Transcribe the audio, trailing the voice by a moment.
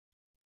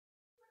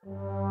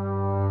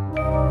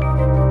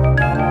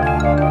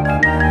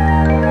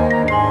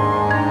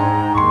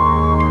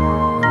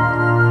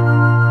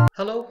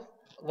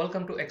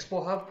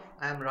expohub.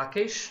 I am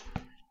Rakesh.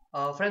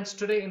 Friends,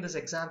 today in this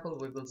example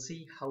we will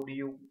see how do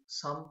you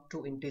sum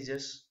two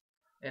integers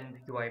in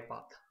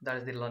UiPath. That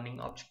is the learning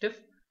objective.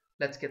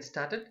 Let's get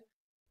started.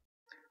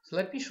 So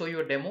let me show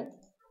you a demo.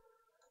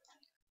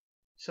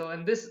 So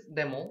in this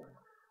demo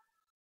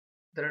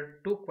there are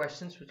two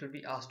questions which will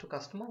be asked to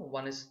customer.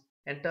 One is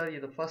enter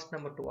the first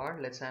number to R.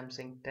 Let's say I'm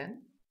saying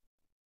 10,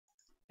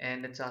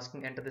 and it's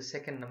asking enter the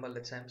second number.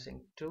 Let's say I'm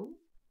saying 2,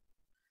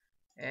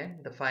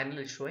 and the final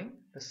is showing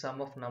the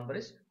sum of number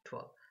is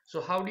 12.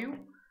 So how do you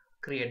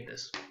create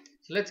this?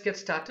 So let's get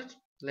started.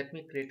 Let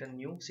me create a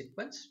new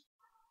sequence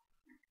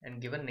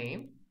and give a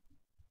name,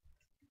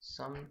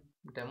 sum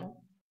demo.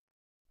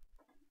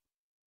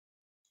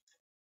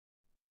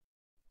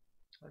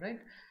 Alright,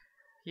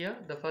 here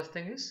the first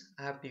thing is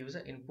I have to use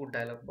an input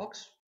dialog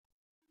box,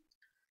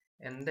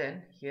 and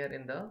then here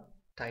in the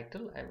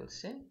title I will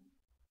say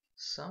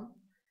sum,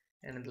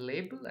 and in the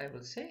label I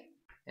will say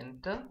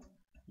enter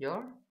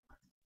your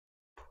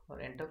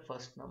enter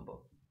first number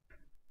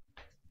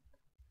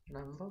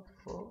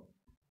for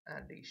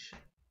addition.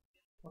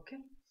 Okay,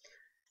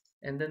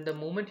 and then the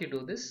moment you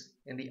do this,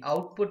 in the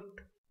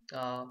output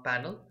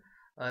panel,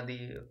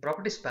 the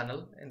properties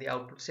panel, in the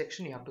output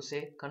section you have to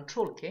say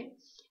Control K,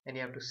 and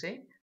you have to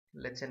say,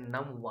 let's say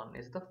num1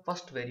 is the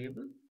first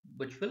variable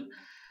which will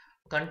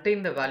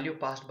contain the value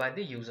passed by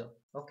the user.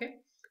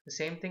 Okay, the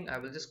same thing I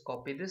will just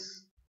copy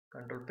this,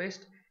 control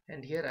paste,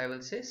 and here I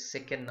will say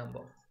second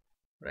number,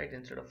 right?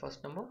 Instead of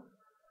first number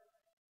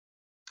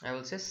I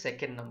will say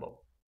second number.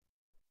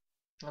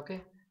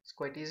 Okay, it's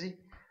quite easy,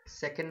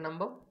 second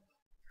number.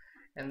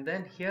 And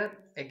then here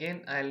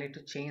again I'll need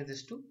to change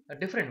this to a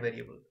different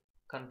variable,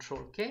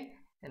 Control K,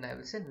 and I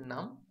will say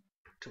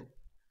num2.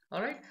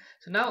 Alright,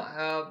 so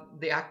now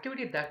the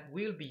activity that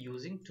we'll be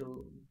using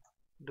to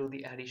do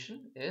the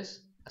addition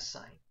is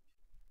assign.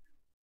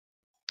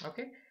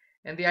 Okay,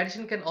 and the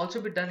addition can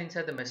also be done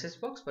inside the message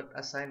box, but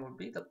assign would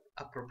be the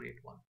appropriate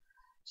one.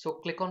 So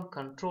click on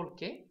Control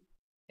K,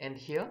 and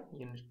here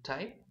you need to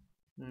type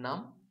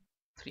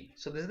num3.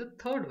 So this is the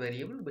third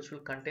variable which will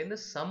contain the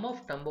sum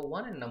of number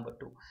 1 and number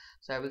 2.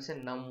 So I will say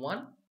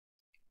num1,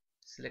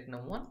 select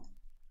num1,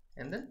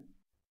 and then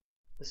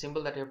the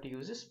symbol that you have to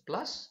use is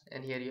plus,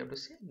 and here you have to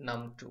say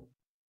num2.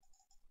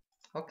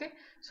 Okay,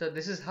 so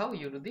this is how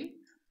you do the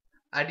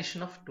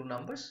addition of two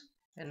numbers.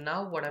 And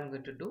now what I'm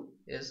going to do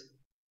is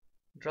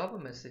drop a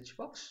message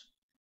box,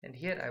 and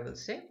here I will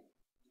say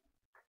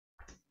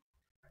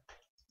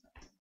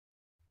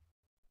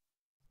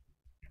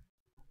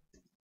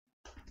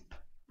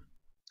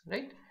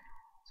right,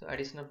 so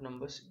addition of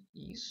numbers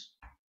is,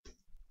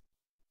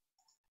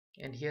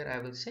 and here I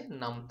will say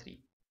num3.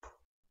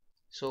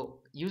 So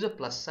use a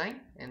plus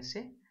sign and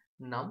say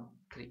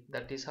num3.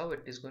 That is how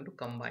it is going to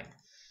combine.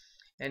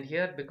 And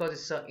here, because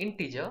it's an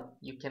integer,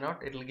 you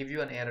cannot, it will give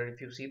you an error if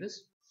you see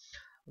this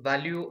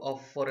value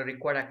of for a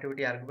required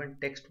activity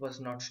argument text was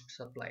not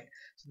supplied.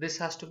 So this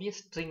has to be a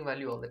string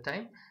value all the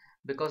time,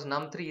 because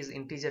num3 is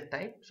integer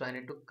type, so I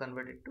need to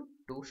convert it to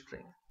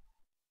toString.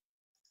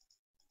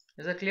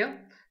 Is that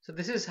clear? So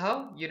this is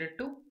how you need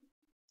to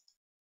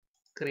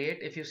create,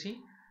 if you see,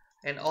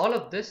 and all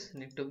of this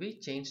need to be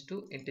changed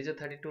to integer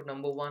 32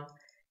 number 1,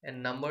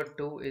 and number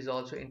 2 is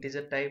also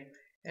integer type,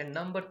 and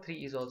number 3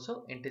 is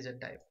also integer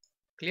type.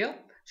 Clear?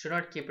 Should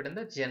not keep it in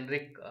the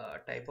generic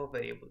type of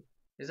variable.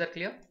 Is that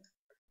clear?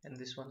 And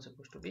this one's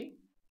supposed to be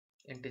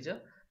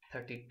integer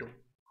 32.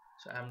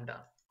 So I'm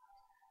done.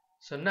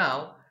 So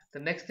now the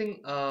next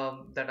thing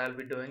that I'll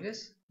be doing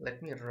is,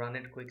 let me run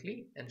it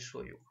quickly and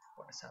show you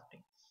what is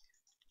happening.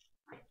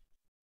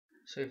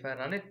 So if I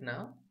run it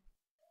now,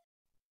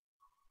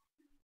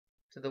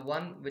 so the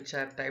one which I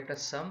have typed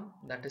as sum,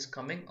 that is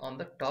coming on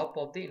the top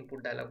of the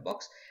input dialog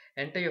box.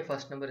 Enter your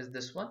first number is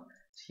this one.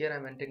 So here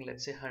I'm entering,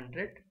 let's say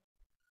 100.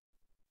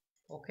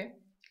 Okay,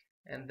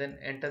 and then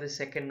enter the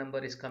second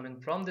number is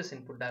coming from this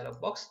input dialog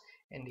box,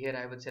 and here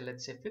I would say,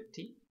 let's say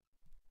 50.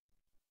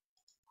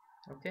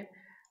 Okay,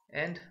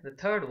 and the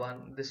third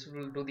one, this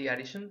will do the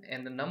addition,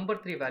 and the number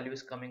 3 value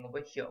is coming over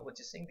here, which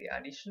is saying the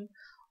addition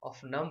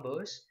of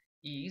numbers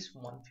is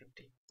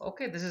 150.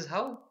 Okay, this is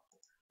how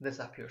this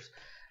appears.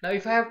 Now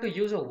if I have to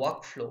use a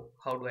workflow,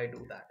 how do I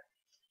do that?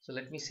 So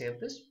let me save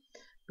this.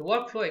 To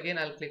workflow, again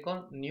I'll click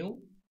on new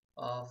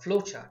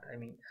flowchart.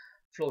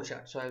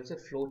 Flowchart. So I will say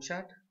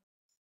flowchart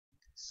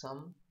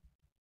sum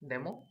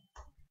demo.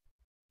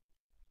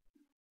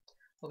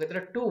 Okay,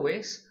 there are two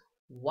ways.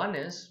 One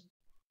is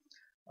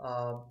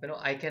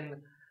I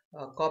can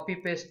copy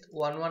paste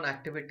one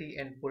activity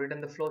and put it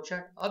in the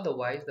flowchart.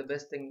 Otherwise, the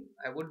best thing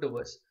I would do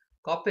is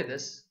copy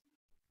this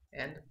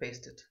and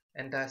paste it,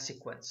 entire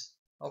sequence.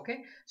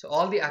 Okay, so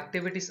all the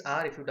activities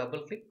are, if you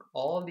double click,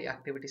 all the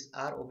activities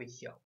are over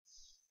here.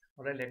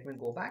 Alright, let me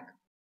go back,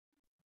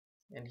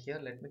 and here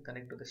let me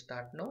connect to the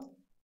start node.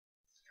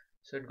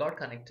 So it got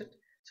connected,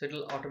 so it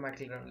will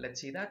automatically run.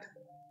 Let's see that.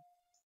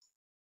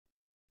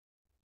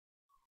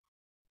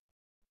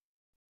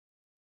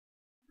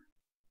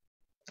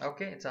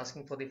 Okay, it's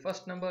asking for the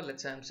first number.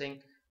 Let's say I'm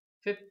saying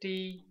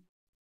 50,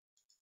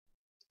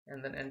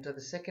 and then enter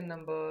the second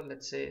number,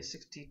 let's say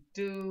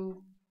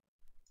 62,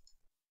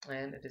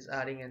 and it is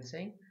adding and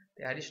saying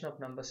the addition of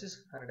numbers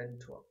is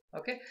 112.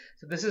 Okay,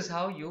 so this is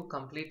how you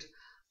complete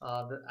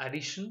the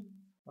addition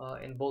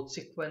in both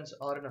sequence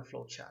or in a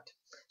flow chart.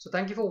 So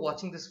thank you for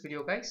watching this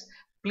video, guys.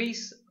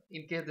 Please,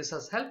 in case this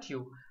has helped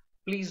you,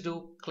 please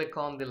do click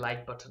on the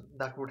like button.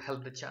 That would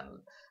help the channel.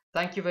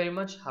 Thank you very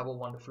much. Have a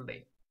wonderful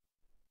day.